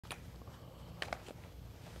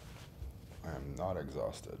I'm not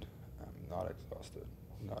exhausted. I'm not exhausted.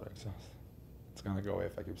 I'm not exhausted. It's gonna go away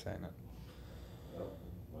if I keep saying it. No,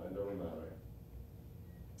 mind over matter.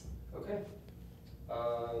 Okay.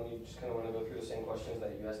 You just kind of want to go through the same questions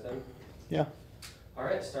that you asked them? Yeah. All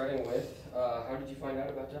right, starting with, how did you find out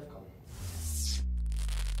about DEFCON?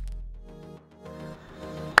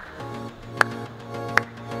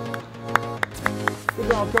 Good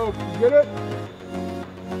job, Cope. You get it?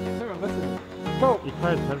 Here, listen. Cope. You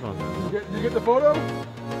tried his headphones on. You get the photo?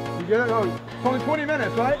 You get it? Oh, it's only 20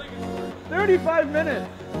 minutes, right? 35 minutes.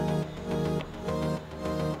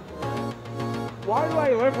 Why do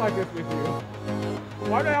I live like this with you?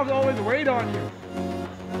 Why do I have to always wait on you?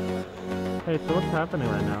 Hey, so what's happening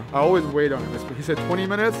right now? I always wait on him. He said 20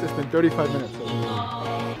 minutes, it's been 35 minutes. So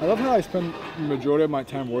I love how I spend the majority of my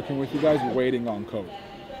time working with you guys waiting on code.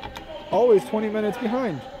 Always 20 minutes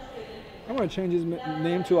behind. I'm gonna change his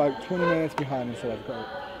name to like 20 minutes behind instead of code.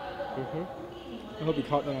 I hope you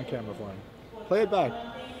caught that on camera for him. Play it back.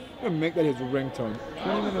 I'm gonna make that his ringtone.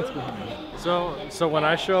 20 minutes behind. So when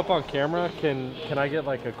I show up on camera, can I get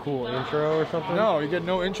like a cool intro or something? No, you get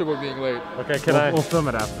no intro for being late. Okay, we'll film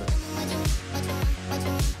it after.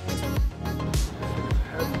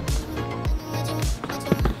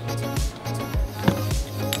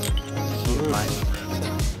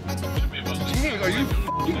 Are you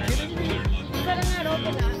f***ing kidding me? You better not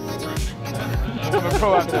open that. I'm a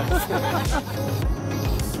pro at this.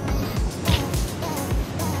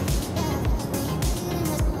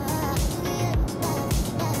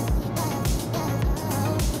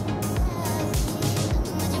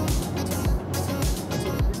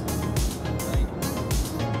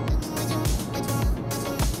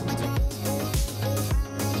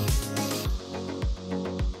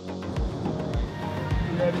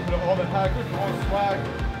 All the hackers, all swag.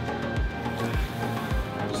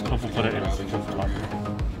 Just couple put it in a single for locker.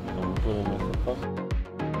 Put it in the flip.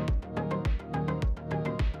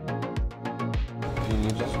 Do you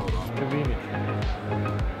need this? Convenient.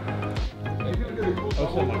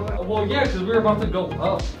 Well, yeah, because we were about to go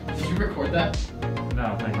up. Did you record that?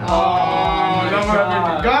 No, thank you. Oh, that's what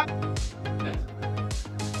I forgot.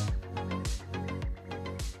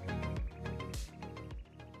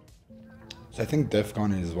 So I think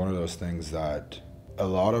DEFCON is one of those things that a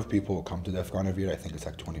lot of people come to DEFCON every year. I think it's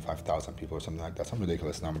like 25,000 people or something like that, some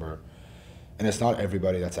ridiculous number. And it's not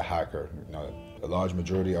everybody that's a hacker. You know, a large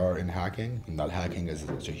majority are in hacking, and that hacking is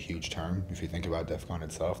such a huge term. If you think about DEFCON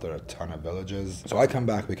itself, there are a ton of villages. So I come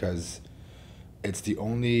back because it's the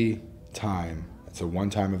only time, it's a one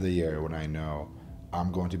time of the year when I know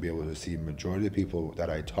I'm going to be able to see majority of the people that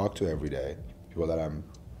I talk to every day, people that I'm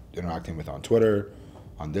interacting with on Twitter,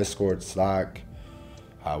 on Discord, Slack,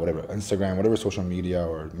 whatever, Instagram, whatever social media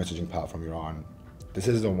or messaging platform you're on. This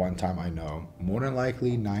is the one time I know more than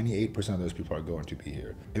likely 98% of those people are going to be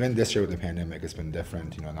here. Even this year with the pandemic, it's been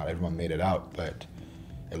different. You know, not everyone made it out, but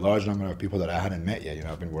a large number of people that I hadn't met yet. You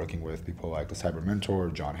know, I've been working with people like the Cyber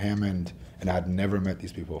Mentor, John Hammond, and I had never met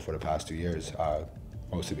these people for the past 2 years,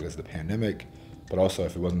 mostly because of the pandemic, but also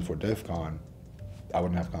if it wasn't for DEFCON, I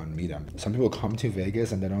wouldn't have gone meet them. Some people come to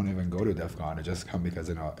Vegas and they don't even go to DEFCON. They just come because,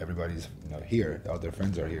 you know, everybody's, you know, here. All their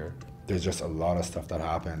friends are here. There's just a lot of stuff that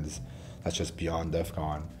happens that's just beyond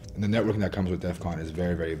DEFCON. And the networking that comes with DEFCON is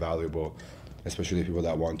very, very valuable, especially people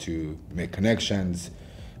that want to make connections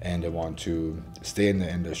and they want to stay in the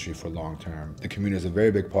industry for long term. The community is a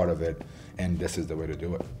very big part of it, and this is the way to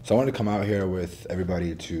do it. So I wanted to come out here with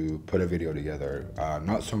everybody to put a video together,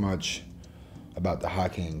 not so much about the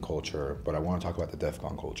hacking culture, but I want to talk about the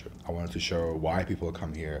DEFCON culture. I wanted to show why people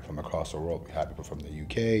come here from across the world. We have people from the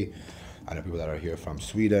UK, I know people that are here from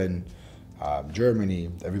Sweden, Germany.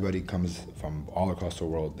 Everybody comes from all across the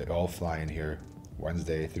world. They all fly in here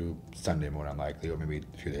Wednesday through Sunday more than likely, or maybe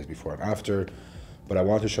a few days before and after. But I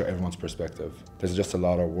wanted to show everyone's perspective. There's just a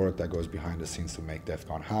lot of work that goes behind the scenes to make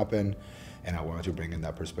DEFCON happen. And I wanted to bring in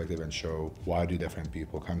that perspective and show why do different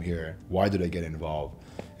people come here, why do they get involved,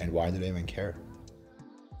 and why do they even care?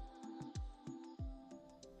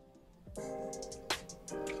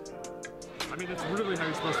 I mean, that's really how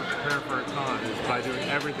you're supposed to prepare for a con, is by doing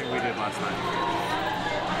everything we did last night.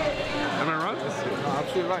 Am I wrong? No,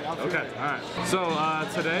 absolutely right. Absolutely Okay, all right. So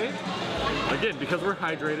today, again, because we're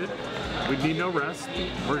hydrated, we need no rest.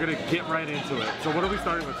 We're gonna get right into it. So what are we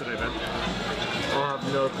starting with today, Ben? I have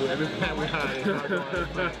no clue. Every plan we had is not going. We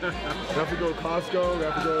have to go to Costco, we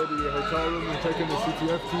have to go to the hotel room and check in the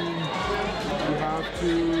CTF team. We have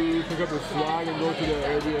to pick up the swag and go to the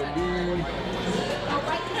Airbnb.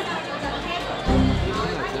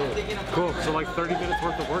 Cool, so like 30 minutes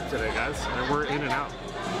worth of work today, guys, and we're in and out.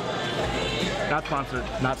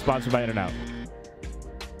 Not sponsored by In-N-Out.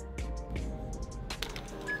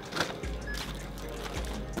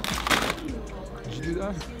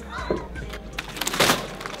 guy.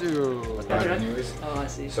 Dude. Anyways, Oh, I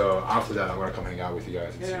see. so after that, I'm gonna come hang out with you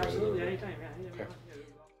guys and see Yeah, where absolutely. the- Anytime. Yeah. Okay.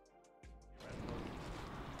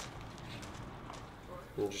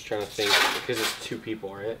 I'm just trying to think, because it's 2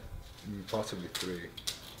 people, right? Possibly 3.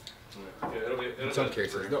 Yeah, it'll In some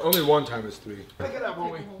cases, the only one time is 3. Look at that,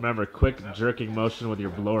 boy. Remember, quick jerking motion with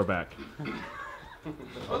your lower back.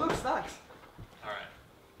 Oh, look, snacks.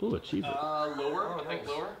 Ooh, achievement. Lower? I think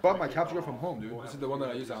lower. Bought my capture card from home, dude. This is the one that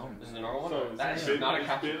I use at home. This is the normal one? That is not a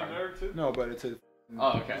capture card. No, but it's a.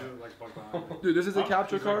 Oh, okay. Dude, this is a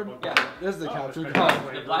capture card. Yeah. This is the capture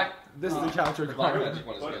card. The black, This is the capture black card. magic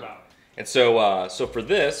one is good. And so for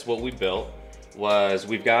this, what we built was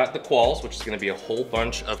we've got the quals, which is going to be a whole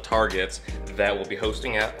bunch of targets that will be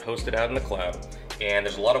hosted out in the cloud. And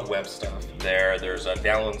there's a lot of web stuff there. There's a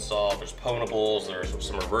download and solve, there's pwnables, there's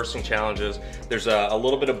some reversing challenges. There's a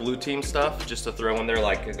little bit of blue team stuff just to throw in there,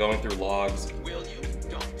 like going through logs. Will you?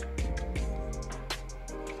 Don't.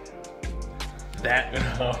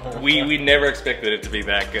 That, we never expected it to be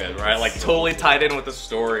that good, right? Like totally tied in with the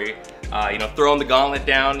story. You know, throwing the gauntlet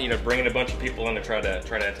down, you know, bringing a bunch of people in to try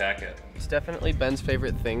to attack it. It's definitely Ben's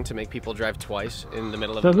favorite thing to make people drive twice in the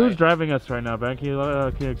middle of So the night. who's driving us right now, Ben? Can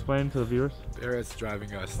you explain to the viewers? Barrett's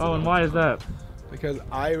driving us. Oh, and why is that? Because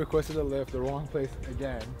I requested a lift the wrong place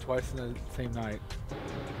again, twice in the same night.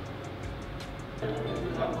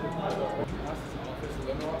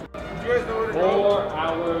 4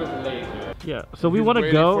 hours later. Yeah, so we He's want to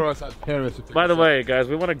waiting go. for us at Paris to pick By the us up. way, guys,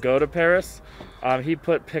 we want to go to Paris. He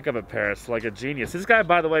put pickup at Paris like a genius. This guy,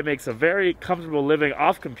 by the way, makes a very comfortable living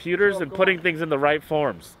off computers and putting things in the right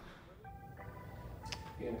forms.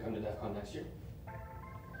 You gonna come to DEFCON next year?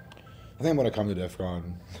 I think I'm gonna come to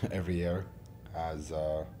DEFCON every year, as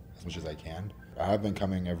much as I can. I have been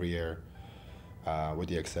coming every year, with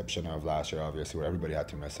the exception of last year, obviously, where everybody had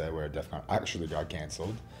to miss it, where DEFCON actually got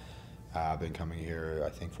canceled. I've been coming here, I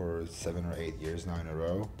think, for 7 or 8 years now in a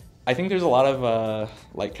row. I think there's a lot of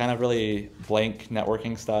like kind of really blank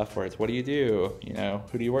networking stuff where it's what do you do, you know,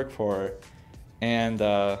 who do you work for, and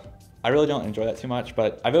I really don't enjoy that too much.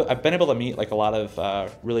 But I've been able to meet like a lot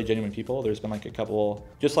of really genuine people. There's been like a couple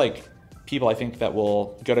just like people I think that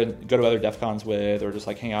will go to other DEF CONs with or just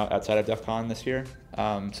like hang out outside of DEF CON this year.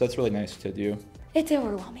 So it's really nice to do. It's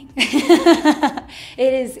overwhelming.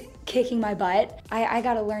 It is kicking my butt. I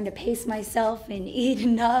gotta learn to pace myself and eat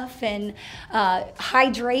enough and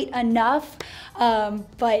hydrate enough.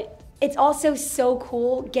 But it's also so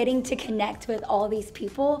cool getting to connect with all these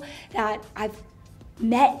people that I've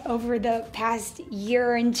met over the past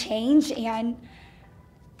year and change, and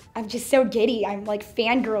I'm just so giddy. I'm like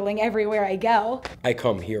fangirling everywhere I go. I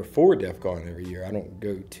come here for DEF CON every year. I don't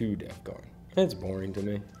go to DEF CON. It's boring to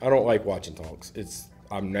me. I don't like watching talks.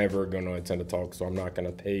 I'm never gonna attend a talk, so I'm not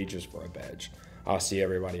gonna pay just for a badge. I'll see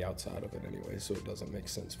everybody outside of it anyway, so it doesn't make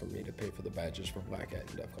sense for me to pay for the badges for Black Hat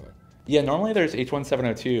and DEF CON. Yeah, normally there's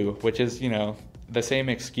H1702, which is, you know, the same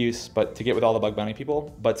excuse, but to get with all the bug bounty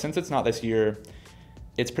people. But since it's not this year,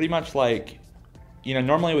 it's pretty much like, you know,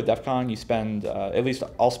 normally with DEF CON you spend, at least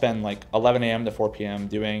I'll spend like 11 a.m. to 4 p.m.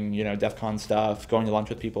 doing, you know, DEF CON stuff, going to lunch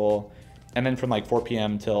with people. And then from like 4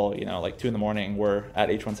 p.m. till, you know, like 2 in the morning, we're at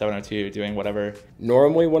H1702 doing whatever.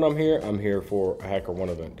 Normally when I'm here for a HackerOne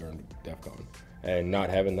event during DEF CON. And not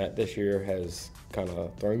having that this year has kind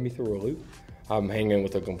of thrown me through a loop. I'm hanging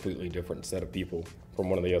with a completely different set of people from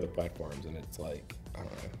one of the other platforms, and it's like, I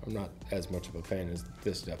don't know, I'm not as much of a fan as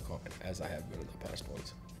this DEF CON as I have been in the past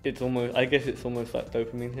ones. It's almost, I guess it's almost like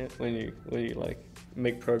dopamine hit when you like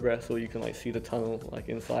make progress or you can like see the tunnel like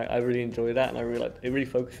inside. I really enjoy that, and I really like, it really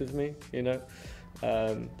focuses me, you know.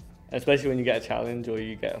 Especially when you get a challenge or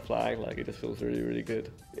you get a flag, like it just feels really, really good.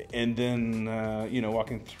 And then, you know,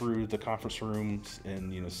 walking through the conference rooms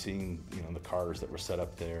and, you know, seeing, you know, the cars that were set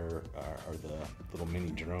up there, or the little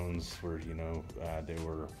mini drones where, you know, they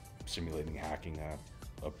were simulating hacking a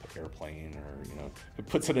airplane, or, you know, it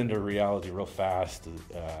puts it into reality real fast.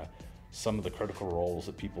 Some of the critical roles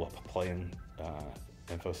that people play in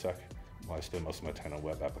InfoSec. Well, I spend most of my time on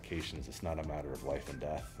web applications. It's not a matter of life and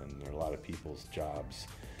death, and there are a lot of people's jobs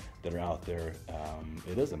that are out there.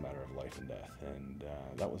 It is a matter of life and death, and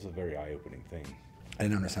that was a very eye-opening thing. I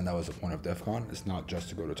didn't understand that was the point of DEF CON. It's not just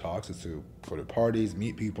to go to talks, it's to go to parties,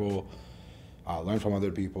 meet people, learn from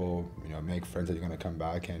other people, you know, make friends that you're gonna come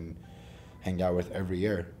back and hang out with every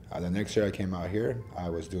year. The next year I came out here, I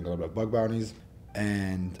was doing a little bit of bug bounties,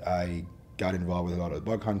 and I got involved with a lot of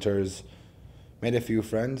bug hunters, made a few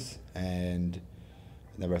friends, and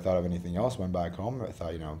never thought of anything else. Went back home. I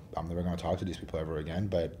thought, you know, I'm never going to talk to these people ever again,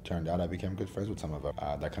 but it turned out I became good friends with some of them.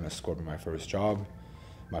 That kind of scored me my first job,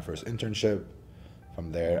 my first internship,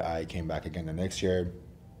 From there, I came back again the next year.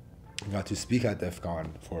 Got to speak at DEFCON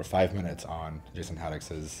for 5 minutes on Jason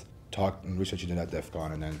Haddix's talk and research he did at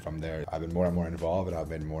DEFCON, and then from there, I've been more and more involved, and I've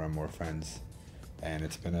made more and more friends. And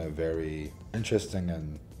it's been a very interesting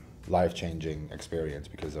and life-changing experience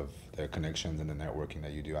because of the connections and the networking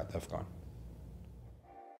that you do at DEFCON.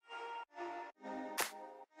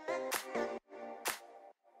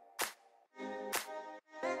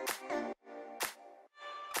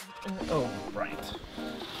 Oh, right.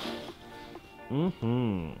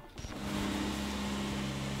 Mm-hmm.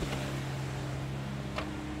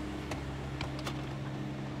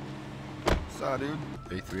 So, dude,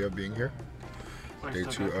 day 3 of being here. Day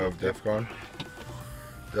 2 of DEFCON.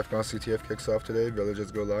 DEFCON CTF kicks off today.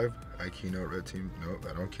 Villages go live. I keynote Red Team. No,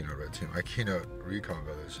 I don't keynote Red Team. I keynote Recon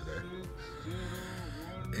Village today.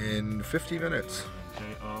 In 50 minutes.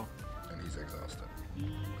 And he's exhausted.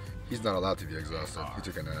 He's not allowed to be exhausted. He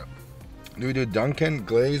took a nap. Do we do Dunkin',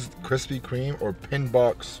 glazed, Krispy Kreme, or pink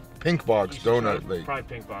box donut? Like, probably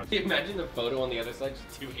pink box. Can you imagine the photo on the other side?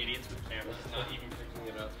 Just 2 idiots with cameras not even picking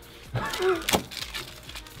it up.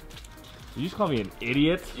 You just call me an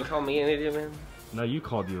idiot? You call me an idiot, man? No, you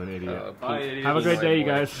called you an idiot. Bye, idiot. Have a great day, you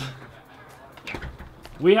guys.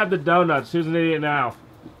 We have the donuts. Who's an idiot now?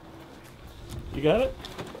 You got it?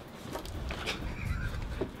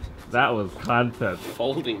 That was content.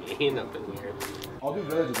 Folding in up in here. I'll do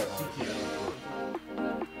villages at CTF.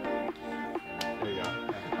 There you go.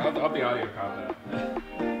 I'll be audio content.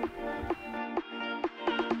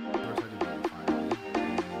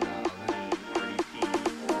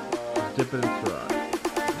 Dip it and try.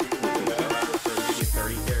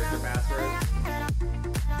 30 character password.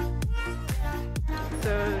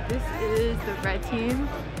 So this is the Red Team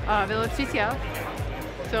Village CTF.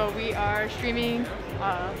 So we are streaming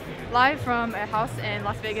live from a house in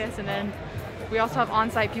Las Vegas, and then we also have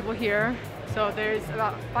on-site people here. So there's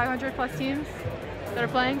about 500 plus teams that are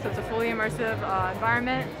playing, so it's a fully immersive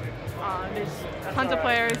environment. There's tons of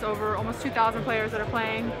players, over almost 2,000 players that are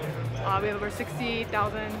playing. We have over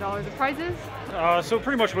 $60,000 of prizes. So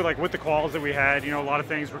pretty much with the quals that we had, a lot of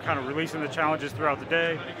things, we're kind of releasing the challenges throughout the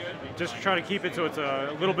day, just to try to keep it so it's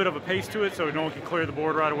a little bit of a pace to it, so no one can clear the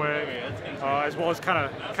board right away, as well as kind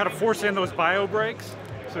of force in those bio breaks,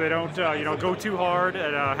 so they don't go too hard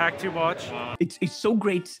and hack too much. It's so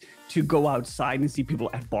great to go outside and see people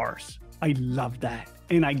at bars. I love that.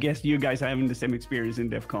 And I guess you guys are having the same experience in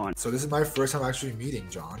DEFCON. So this is my first time actually meeting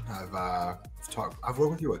John. I've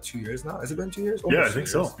worked with you, what, 2 years now? Has it been 2 years? Yeah, I think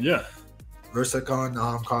so, yeah. VersaCon,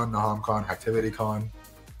 NahamCon, HacktivityCon,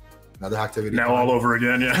 another HacktivityCon. Now all over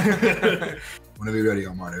again, yeah. Whenever you're ready,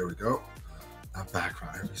 Omar, here we go. That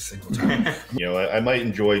background every single time. I might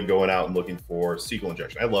enjoy going out and looking for SQL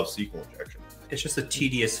injection. I love SQL injection. It's just a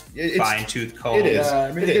tedious, fine-tooth comb. It is. Yeah,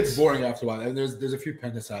 I mean, it gets boring after a while. And there's a few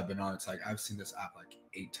pen tests I've been on. It's like I've seen this app like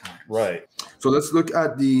 8 times. Right. So let's look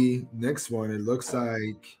at the next one. It looks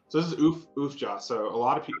like. So this is Oofja. So a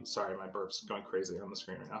lot of people. Sorry, my burp's going crazy on the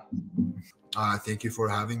screen right now. Thank you for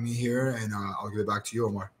having me here, and I'll give it back to you,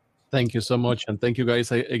 Omar. Thank you so much, and thank you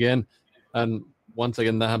guys again. And once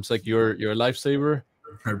again, NahamSec, you're a lifesaver.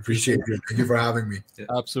 I appreciate it. Thank you for having me.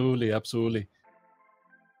 Absolutely, absolutely.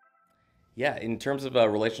 Yeah, in terms of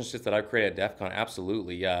relationships that I've created at DEFCON,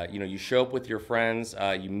 absolutely. You show up with your friends,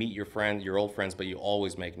 you meet your old friends, but you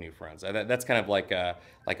always make new friends. That's kind of like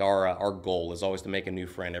our goal is always to make a new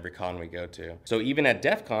friend every con we go to. So even at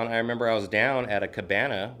DEFCON, I remember I was down at a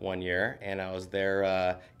cabana one year, and I was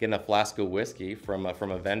there getting a flask of whiskey from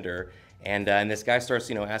a vendor. And this guy starts,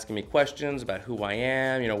 asking me questions about who I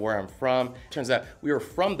am, where I'm from. Turns out we were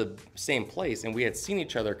from the same place, and we had seen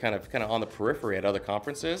each other kind of on the periphery at other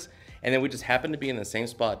conferences. And then we just happened to be in the same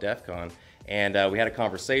spot at DEFCON. And we had a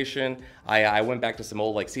conversation. I went back to some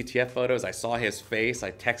old CTF photos. I saw his face. I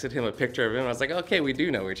texted him a picture of him. I was like, okay, we do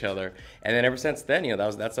know each other. And then ever since then,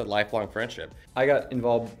 that's a lifelong friendship. I got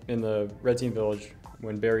involved in the Red Team Village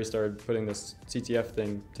when Barry started putting this CTF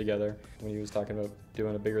thing together. When he was talking about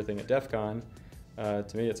doing a bigger thing at DEFCON,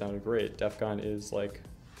 to me it sounded great. DEFCON is like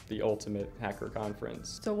the ultimate hacker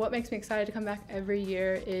conference. So what makes me excited to come back every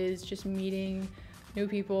year is just meeting new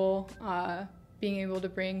people, being able to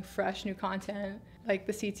bring fresh new content, like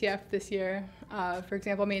the CTF this year. For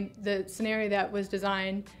example, the scenario that was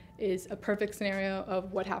designed is a perfect scenario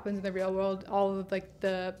of what happens in the real world. All of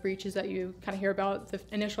the breaches that you kind of hear about, the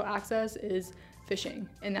initial access is phishing,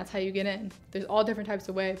 and that's how you get in. There's all different types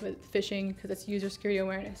of ways, but phishing, because it's user security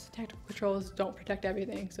awareness. Technical controls don't protect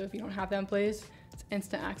everything, so if you don't have that in place, it's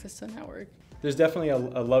instant access to the network. There's definitely a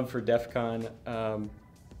love for DEFCON.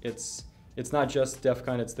 It's not just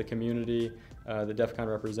DEFCON, it's the community that DEFCON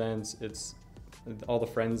represents. It's all the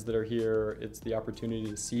friends that are here. It's the opportunity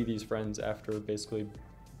to see these friends after basically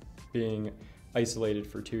being isolated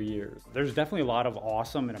for 2 years. There's definitely a lot of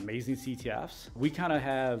awesome and amazing CTFs. We kind of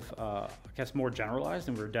have, I guess, more generalized,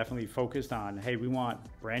 and we're definitely focused on, hey, we want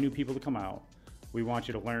brand new people to come out. We want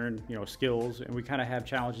you to learn, skills, and we kind of have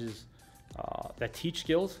challenges that teach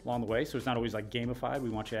skills along the way. So it's not always like gamified. We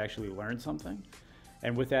want you to actually learn something,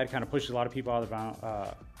 and with that, kind of pushes a lot of people out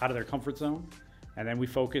of their comfort zone. And then we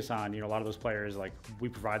focus on, a lot of those players, like we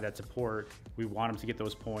provide that support. We want them to get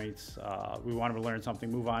those points. We want them to learn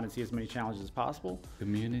something, move on and see as many challenges as possible.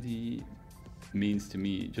 Community means to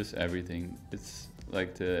me just everything. It's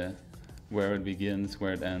like where it begins,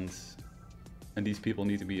 where it ends. And these people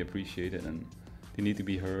need to be appreciated and they need to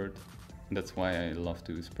be heard. And that's why I love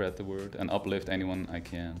to spread the word and uplift anyone I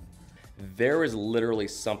can. There is literally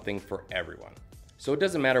something for everyone. So it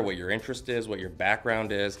doesn't matter what your interest is, what your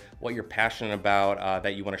background is, what you're passionate about,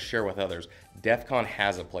 that you want to share with others. DEFCON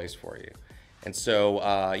has a place for you. And so,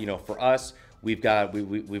 for us, we've got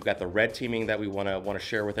the red teaming that we want to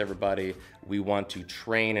share with everybody. We want to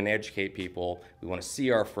train and educate people. We want to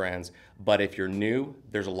see our friends. But if you're new,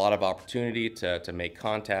 there's a lot of opportunity to make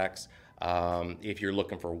contacts. If you're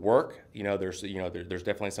looking for work, there's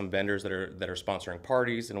definitely some vendors that are sponsoring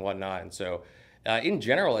parties and whatnot. And so. In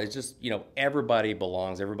general, it's just, everybody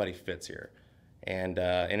belongs, everybody fits here. And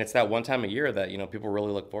it's that one time a year that, people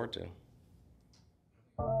really look forward to.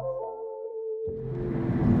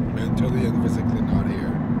 Mentally and physically not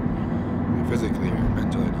here. Physically here,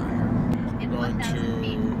 mentally not here. We're going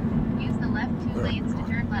to... Use the left 2 lanes to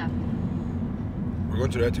turn left. We're going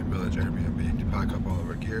to Red Team Village Airbnb to pack up all of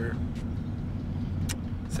our gear.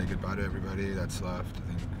 Say goodbye to everybody that's left. I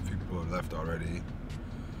think a few people have left already.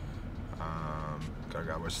 Gotta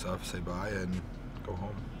grab our stuff, say bye, and go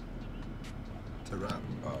home. It's a wrap.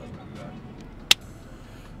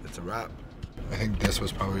 It's a wrap. I think this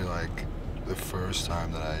was probably like the first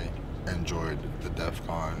time that I enjoyed the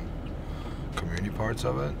DEFCON community parts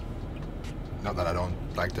of it. Not that I don't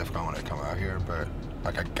like DEFCON when I come out here, but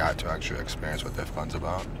like I got to actually experience what DEFCON's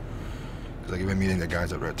about. Cause like even meeting the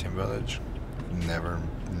guys at Red Team Village, never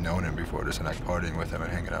known him before, just like partying with him and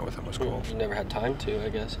hanging out with him was cool. You never had time to, I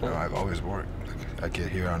guess. Huh? No, I've always worked. Like, I get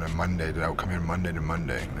here on a Monday, I would come here Monday to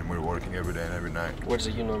Monday, and we're working every day and every night. What is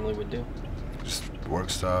it you normally would do? Just work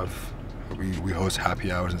stuff. We host happy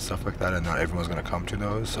hours and stuff like that, and not everyone's gonna come to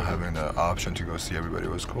those, so having the option to go see everybody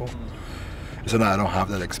was cool. So now I don't have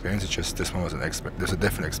that experience, it's just this one was there's a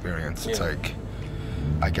different experience. It's like,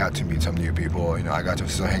 I got to meet some new people, I got to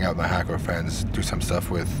still hang out with my hacker friends, do some stuff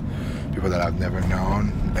with people that I've never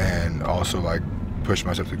known, and also like push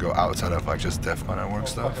myself to go outside of like just DEFCON and work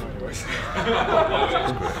stuff.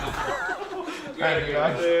 Alright,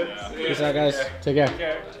 guys. Peace out, guys. Take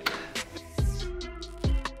care.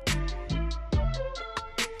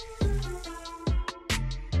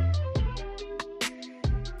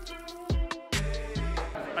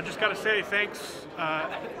 I just got to say thanks,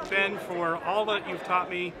 Ben, for all that you've taught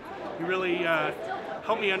me. You really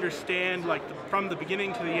helped me understand, like, from the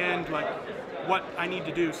beginning to the end, like, what I need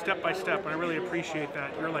to do step by step, and I really appreciate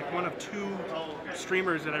that. You're like one of 2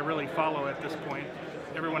 streamers that I really follow at this point.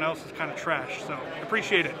 Everyone else is kind of trash, so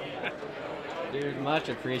appreciate it. Dude, much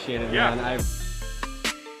appreciated, yeah. Man.